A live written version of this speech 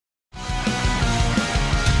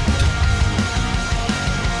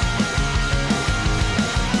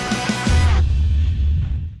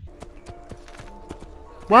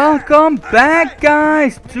Welcome back,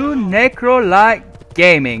 guys, to Necrolight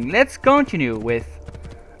Gaming. Let's continue with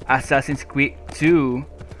Assassin's Creed 2.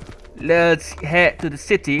 Let's head to the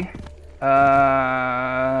city.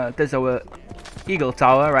 There's our Eagle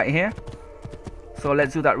Tower right here. So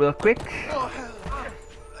let's do that real quick. Oh, hell. I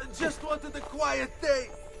just wanted a quiet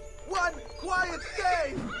day. One quiet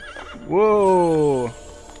day. Whoa.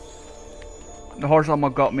 The horse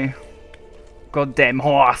almost got me. Goddamn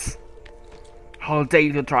horse. How dare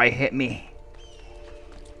you to try hit me.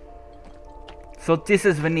 So this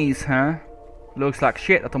is Venice, huh? Looks like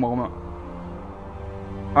shit at the moment.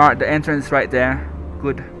 Alright, the entrance right there.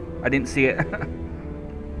 Good. I didn't see it.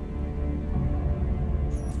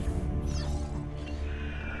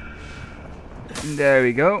 There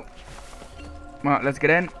we go. Alright, let's get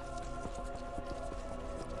in.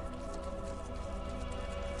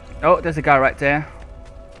 Oh, there's a guy right there.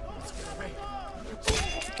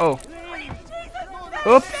 Oh.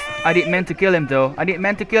 Oops. I didn't mean to kill him though. I didn't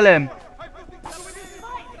mean to kill him.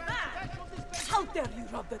 How dare you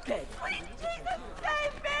rob the dead?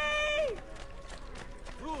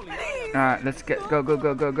 Alright, let's get go.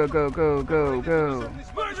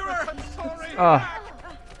 Oh.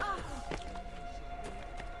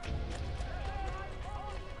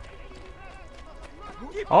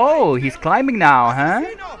 Oh, he's climbing now, huh?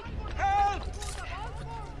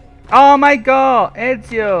 Oh my god,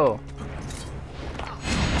 Ezio!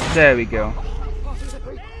 There we go.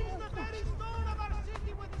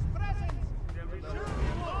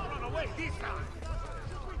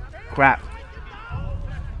 Crap.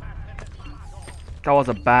 That was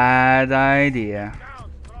a bad idea.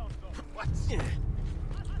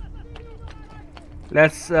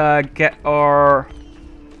 Let's get our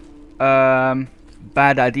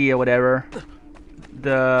bad idea, whatever,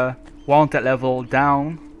 the wanted level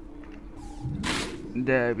down.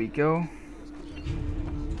 There we go.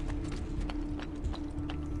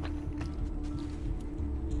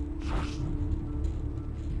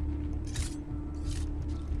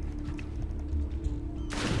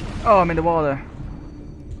 Oh, I'm in the water.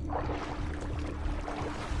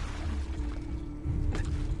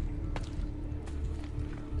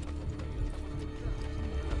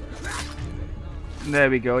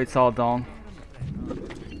 There we go, it's all done.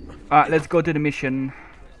 Alright, let's go to the mission.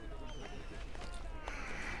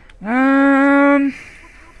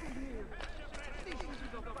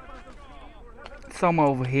 Somewhere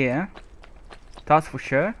over here. That's for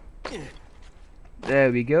sure.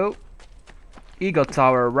 There we go. Eagle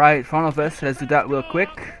Tower right in front of us. Let's do that real quick.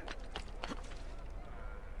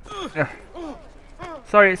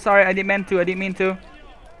 Sorry, I didn't mean to.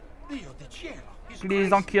 Please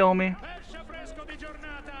don't kill me.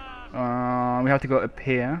 We have to go up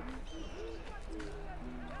here.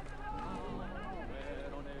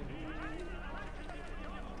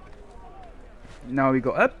 Now we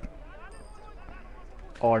go up.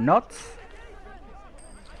 Or not.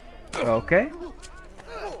 Okay.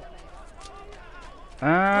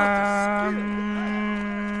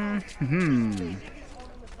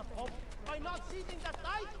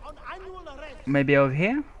 Maybe over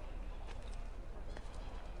here?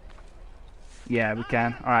 Yeah, we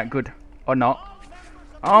can. Alright, good. Or not.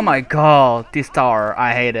 Oh my god, this tower.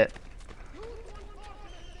 I hate it.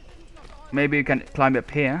 Maybe we can climb up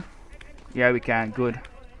here. Yeah, we can. Good.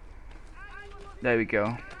 There we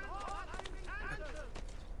go.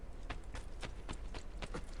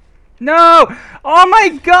 No! Oh my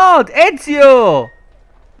god! Ezio!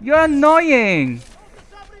 You're annoying!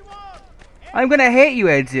 I'm gonna hate you,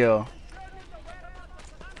 Ezio.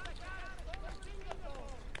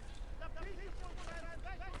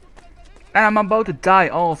 And I'm about to die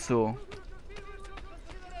also.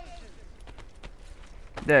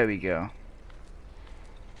 There we go.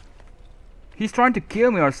 He's trying to kill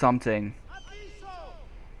me or something.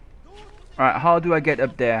 Alright, how do I get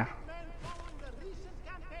up there?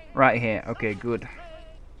 Right here. Okay, good.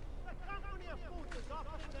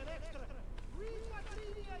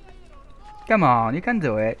 Come on, you can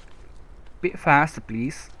do it. Bit faster,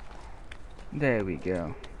 please. There we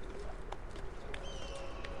go.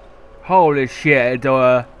 Holy shit,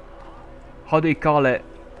 the how do you call it?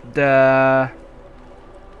 The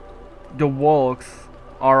walks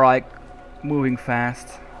are like moving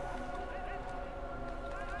fast.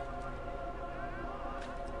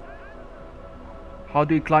 How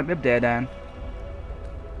do you climb up there then?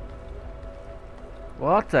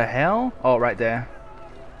 What the hell? Oh, right there.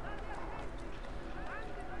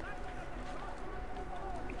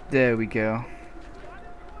 There we go.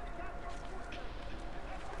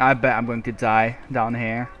 I bet I'm going to die down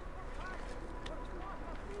here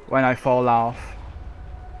when I fall off.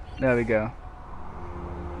 There we go.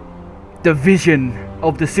 The vision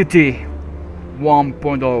of the city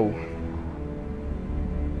 1.0.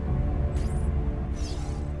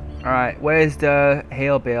 Alright, where's the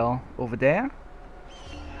hail bale? Over there?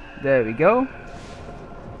 There we go.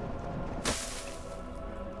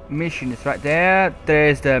 Mission is right there.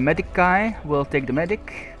 There's the medic guy. We'll take the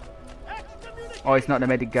medic. Oh, it's not the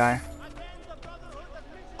medic guy.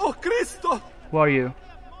 Oh, Cristo! Who are you?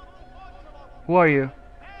 Who are you?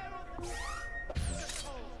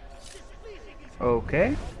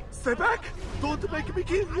 Okay. Stay back! Don't make me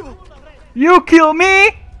kill you! You kill me?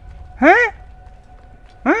 Huh?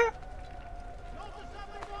 Huh?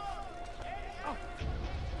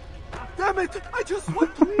 Damn it! I just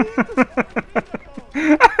want to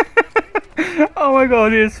eat! Oh my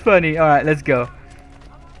god, it's funny. Alright, let's go.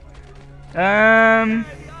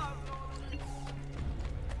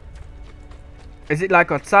 Is it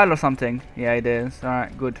like outside or something? Yeah, it is.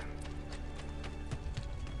 Alright, good.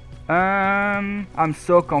 I'm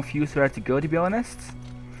so confused where to go, to be honest.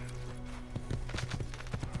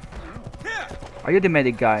 Are you the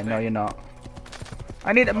medic guy? No, you're not.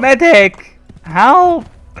 I need a medic! Help!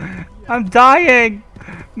 I'm dying!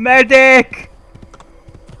 Medic!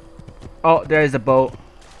 Oh, there is a boat.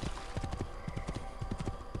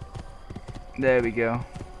 There we go.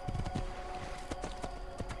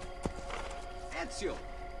 Ezio!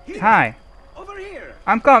 Here. Hi. Over here!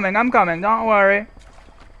 I'm coming, don't worry.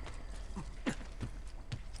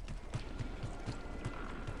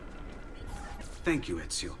 Thank you,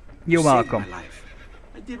 Ezio. You're You saved welcome. my life.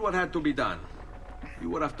 I did what had to be done. You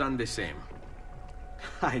would have done the same.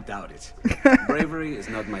 I doubt it. Bravery is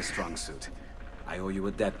not my strong suit. I owe you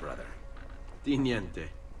a debt, brother. Di niente.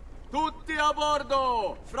 Tutti a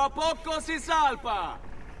bordo! Fra poco si salpa!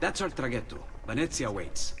 That's our traghetto. Venezia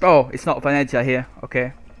waits. Oh, it's not Venezia here.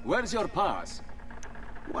 Okay. Where's your pass?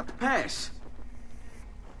 What pass?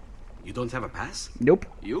 You don't have a pass? Nope.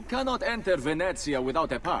 You cannot enter Venezia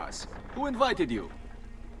without a pass. Who invited you?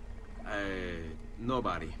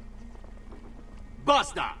 Nobody.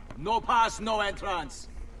 Basta! No pass, no entrance!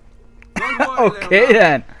 Don't worry, Okay Leonardo.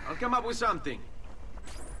 then. I'll come up with something.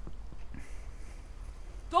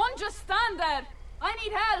 Don't just stand there! I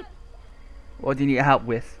need help! What do you need help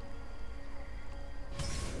with?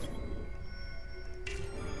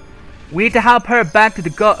 We need to help her back to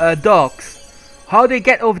the docks. How do you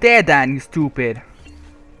get over there then, you stupid?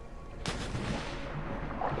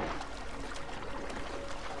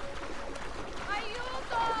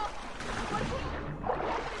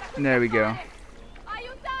 There we go.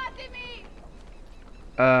 Aiutatemi!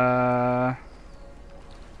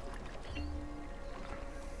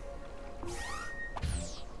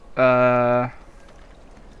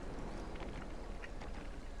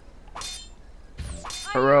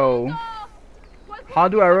 Row. How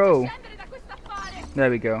do I row? There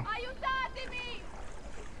we go. Aiutatemi!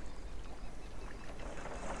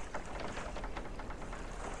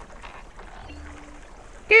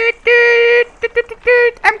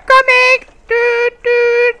 I'm coming.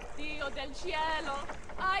 Dio del cielo!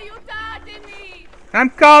 Aiutatemi! I'm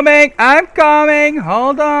coming. I'm coming.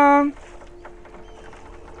 Hold on.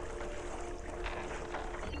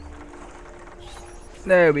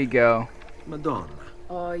 There we go. Madonna.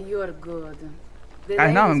 Oh, you're good. The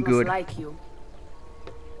I know ladies I'm must good. like you.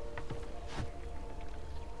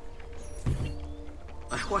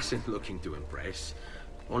 I wasn't looking to impress.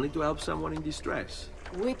 Only to help someone in distress.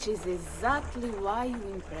 Which is exactly why you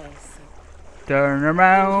impress. Turn You are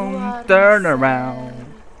around. Turn my around.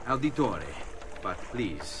 sir. Auditore. But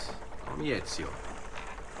please, call me Ezio.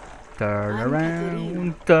 Turn I'm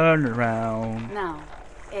around. Turn around. Now,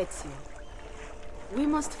 Ezio, we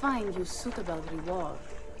must find you suitable reward.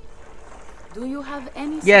 Do you have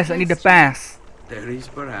any Yes, I need a suggestions? pass. There is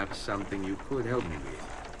perhaps something you could help me with.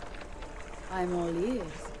 I'm all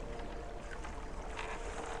ears.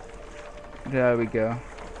 There we go.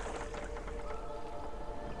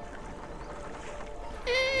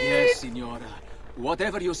 Yes, signora.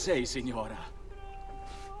 Whatever you say, signora.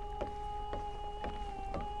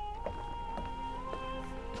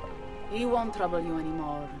 He won't trouble you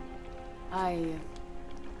anymore. I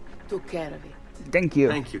took care of it. Thank you.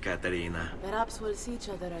 Thank you, Caterina. Perhaps we'll see each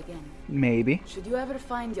other again. Maybe. Should you ever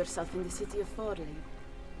find yourself in the city of Forli,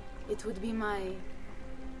 it would be my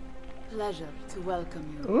pleasure to welcome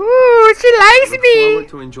you. Ooh, she likes Look me. forward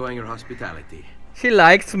to enjoying your hospitality. She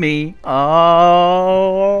likes me.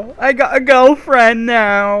 Oh, I got a girlfriend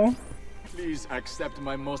now. Please accept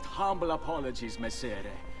my most humble apologies,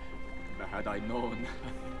 Messere. Had I known.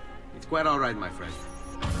 It's quite all right, my friend.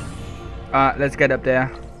 Let's get up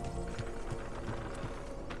there.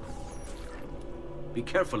 Be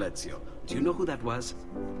careful, Ezio. Do you know who that was?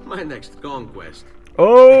 My next conquest.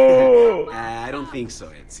 Oh! I don't think so,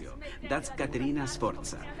 Ezio. That's Caterina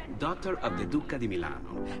Sforza, daughter of the Duca di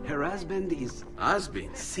Milano. Her husband is...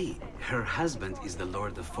 Husband? See, her husband is the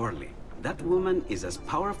Lord of Forli. That woman is as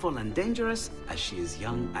powerful and dangerous as she is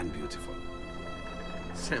young and beautiful.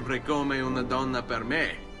 Sempre come una donna per me.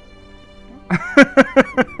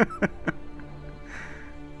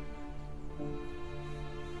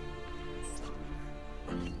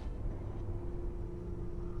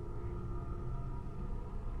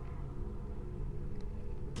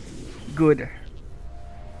 Good.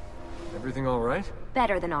 Everything all right?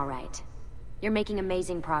 Better than all right. You're making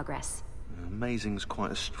amazing progress. Amazing's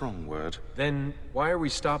quite a strong word. Then why are we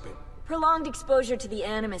stopping? Prolonged exposure to the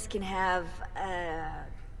Animus can have,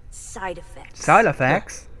 side effects. Side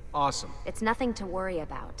effects? Awesome. It's nothing to worry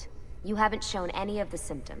about. You haven't shown any of the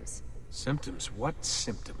symptoms. Symptoms? What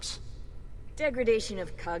symptoms? Degradation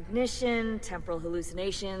of cognition, temporal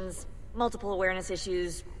hallucinations, multiple awareness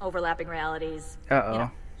issues, overlapping realities. Uh-oh. You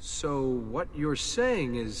know. So what you're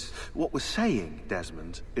saying is... What we're saying,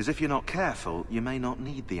 Desmond, is if you're not careful, you may not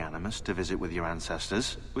need the Animus to visit with your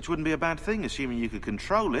ancestors, which wouldn't be a bad thing, assuming you could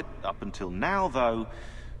control it. Up until now, though,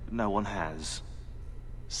 no one has.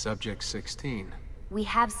 Subject 16. We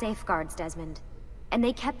have safeguards, Desmond. And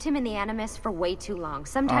they kept him in the Animus for way too long,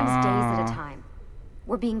 sometimes days at a time.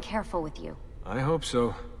 We're being careful with you. I hope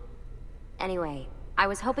so. Anyway, I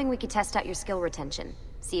was hoping we could test out your skill retention.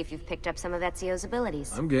 See if you've picked up some of Ezio's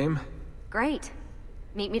abilities. I'm game. Great.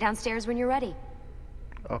 Meet me downstairs when you're ready.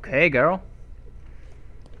 Okay, girl.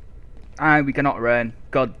 And we cannot run.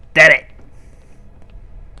 God damn it!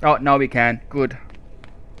 Oh, now we can. Good.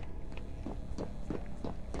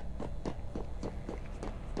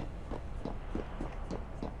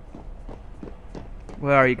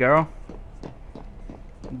 Where are you, girl?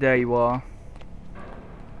 There you are.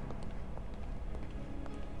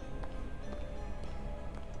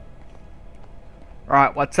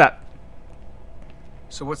 Alright, what's up?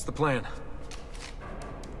 So what's the plan?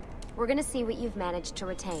 We're gonna see what you've managed to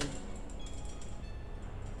retain.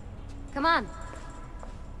 Come on.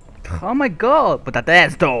 Oh my god, but that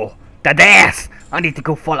ass though. That ass! I need to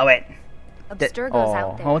go follow it. Abstergo's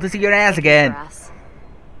out there. I want to see your ass again. For us.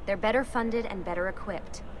 They're better funded and better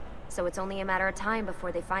equipped. So it's only a matter of time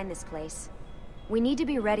before they find this place. We need to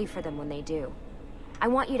be ready for them when they do. I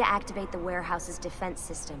want you to activate the warehouse's defense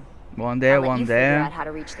system. One there, I'll let one you figure there. out how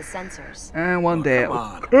to reach the sensors. And one there. Come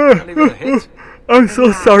on. Not even a hint. I'm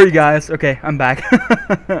so sorry, guys. Okay, I'm back.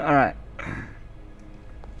 Alright.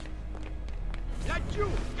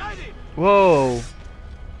 Whoa.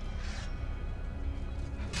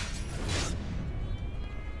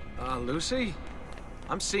 Lucy?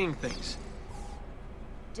 I'm seeing things.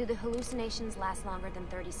 Do the hallucinations last longer than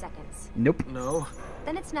 30 seconds? Nope. No.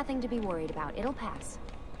 Then it's nothing to be worried about. It'll pass.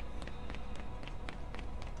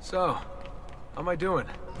 So, how am I doing?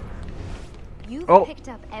 You've Oh. picked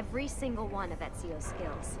up every single one of Ezio's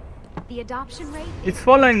skills. The adoption rate It's is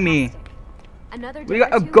following me. fantastic. Another We day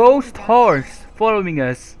got or a Oh, two, ghost we'll be horse following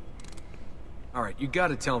us. Alright, you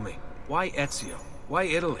gotta tell me. Why Ezio? Why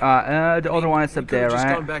Italy? The other one is up there, just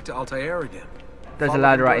right? gone back to Altair again. There's a Followed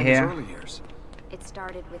ladder him right during his here. early years. It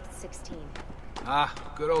started with 16. Ah,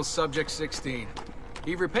 good old Subject 16.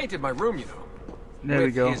 He repainted my room, you know. There we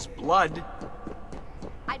with go. his blood.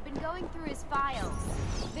 I'd been going through his files.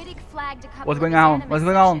 Vidic flagged a couple What's of going his on? Animus What's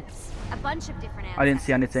going on? sessions. A bunch of different I didn't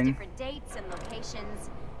see ancestors, anything. Different dates and locations.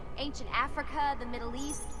 Ancient Africa, the Middle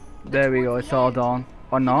East. But There we go. towards It's the all end, done.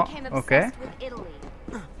 Or he not? became Okay. obsessed with Italy.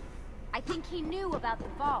 I think he knew about the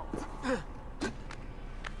vault.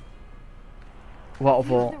 What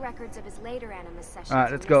Few of vault? the records of his later Animus sessions Alright,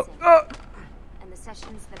 are let's go. missing. And the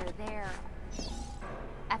sessions that are there,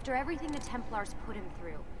 after everything the Templars put him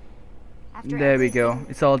through. After There we go.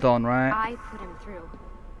 everything It's all done, right? I put him through.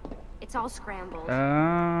 It's all scrambled.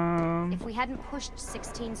 If we hadn't pushed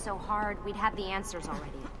 16 so hard, we'd have the answers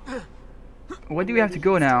already. where do we have to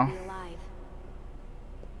go now? Maybe he'd still be alive.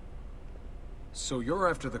 So you're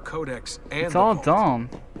after the Codex and It's the all vault. done.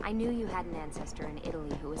 I knew you had an ancestor in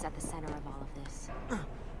Italy who was at the center of all of this.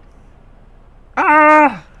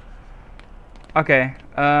 Ah! Okay.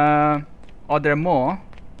 Are there more?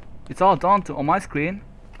 It's all done on my screen.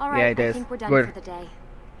 All right, Yeah, it I is. think we're done Good. for the day.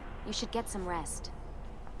 You should get some rest.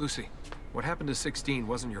 Lucy, what happened to 16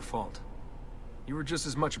 wasn't your fault. You were just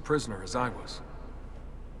as much a prisoner as I was.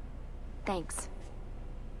 Thanks.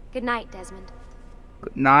 Good night, Desmond.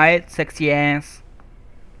 Good night, sexy ass.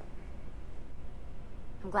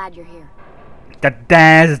 I'm glad you're here. The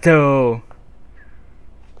dance though.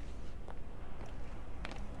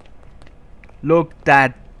 Look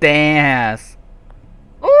that dance.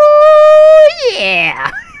 Ooh!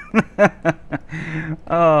 Yeah!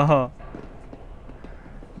 Oh.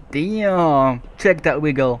 Damn. Check that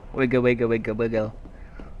wiggle. Wiggle, wiggle, wiggle, wiggle.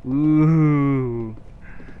 Ooh.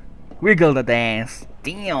 Wiggle the dance.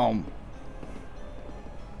 Damn.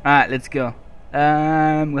 Alright, let's go. We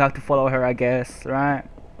have to follow her, I guess, right?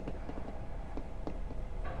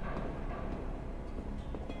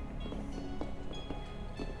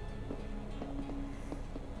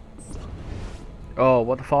 Oh,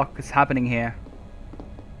 what the fuck is happening here?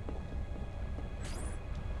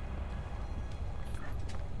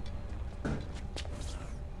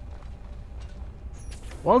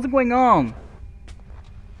 What's going on?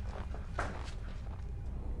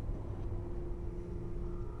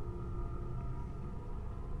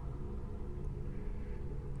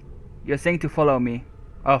 You're saying to follow me.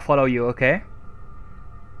 I'll follow you, okay?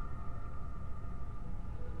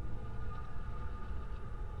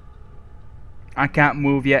 I can't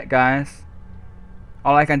move yet, guys.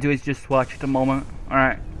 All I can do is just watch at the moment.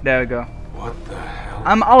 Alright, there we go. What the hell?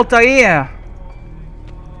 I'm Altaïr!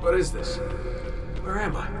 What is this? Where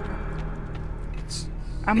am I?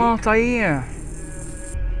 I'm Altaïr!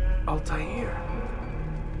 Altaïr?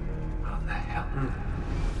 How the hell?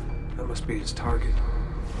 That must be his target.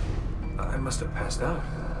 I must have passed out.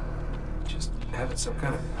 Just having some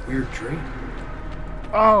kind of weird dream.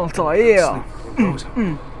 Altaïr! I shouldn't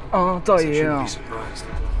be Altaïr! surprised.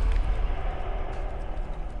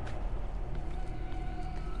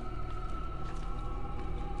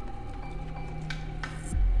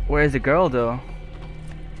 Where's the girl though?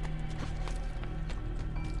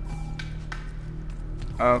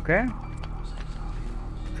 Okay.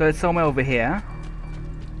 So it's somewhere over here.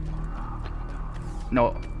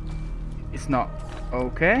 No. It's not.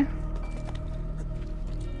 Okay.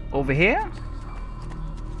 Over here?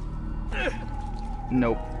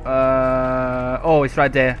 Nope. Oh, it's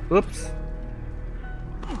right there. Oops.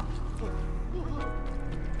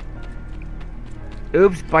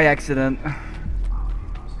 Oops, by accident.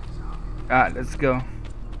 Alright, let's go.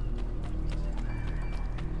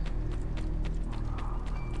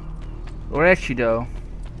 Where is she though?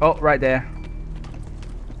 Oh, right there.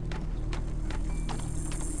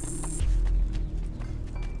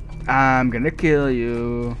 I'm gonna kill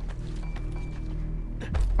you.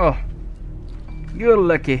 Oh, you're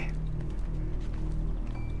lucky.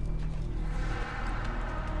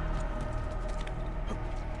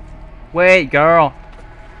 Wait, girl.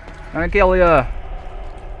 I'm gonna kill you.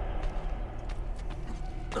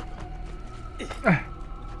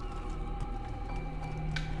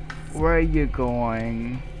 Where are you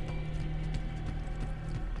going?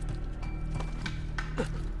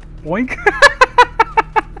 Boink.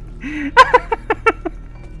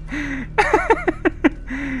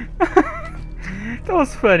 That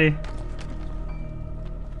was funny.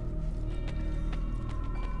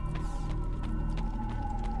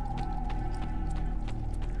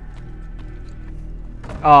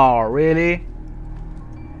 Oh, really?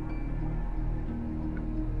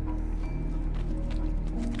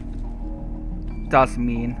 That's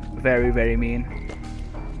mean. Very, very mean.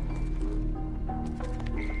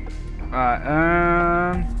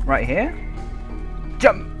 Right here?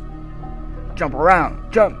 Jump! Jump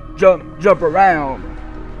around! Jump, jump, jump around!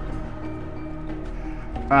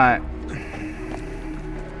 Alright.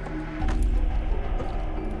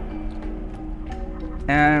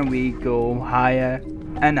 And we go higher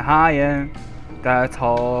and higher. That's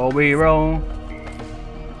how we roll.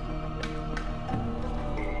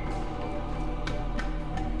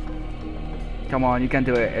 Come on, you can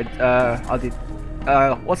do it. I'll do.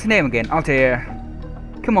 What's his name again? Altaïr.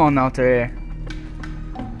 Come on, Altaïr.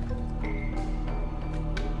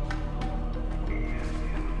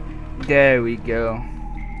 There we go.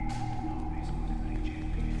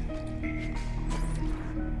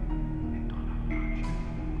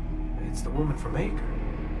 It's the woman from Acre.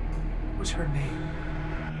 What's her name?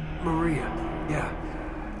 Maria. Yeah.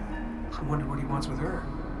 I wonder what he wants with her.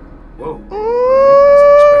 Whoa.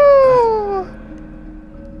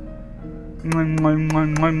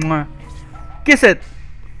 Kiss it.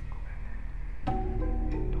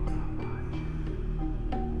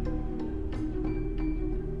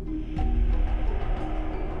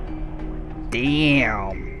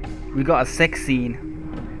 Damn. We got a sex scene.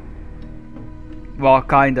 Well,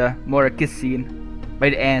 kinda. More a kiss scene.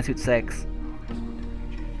 But it ends with sex.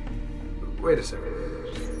 Wait a second.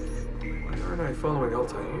 Why aren't I following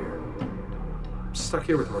Altaïr? I'm stuck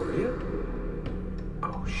here with Maria?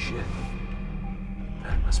 Oh shit.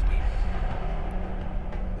 That must be.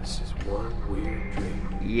 This is one weird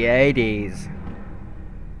dream. Yeah, it is.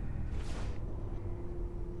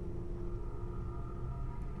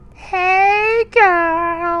 Hey,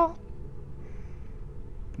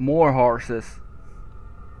 More horses.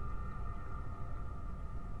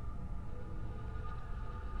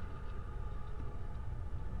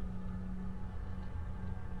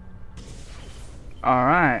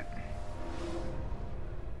 Alright.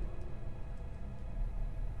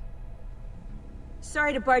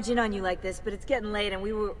 Sorry to barge in on you like this, but it's getting late and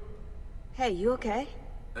we were... Hey, you okay?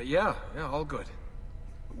 Yeah, all good.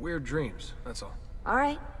 Weird dreams, that's all.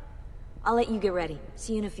 Alright. I'll let you get ready.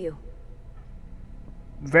 See you in a few.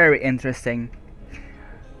 Very interesting.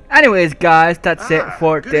 Anyways guys, that's it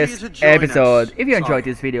for this episode. If you enjoyed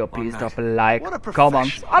this video, please drop a like,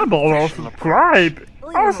 comment, and subscribe.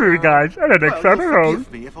 I'll see you guys in the next episode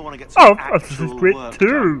of Assassin's Creed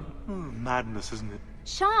 2. Madness, isn't it?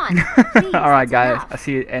 Sean, please, Alright guys, enough. I'll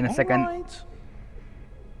see you in a second. Alright.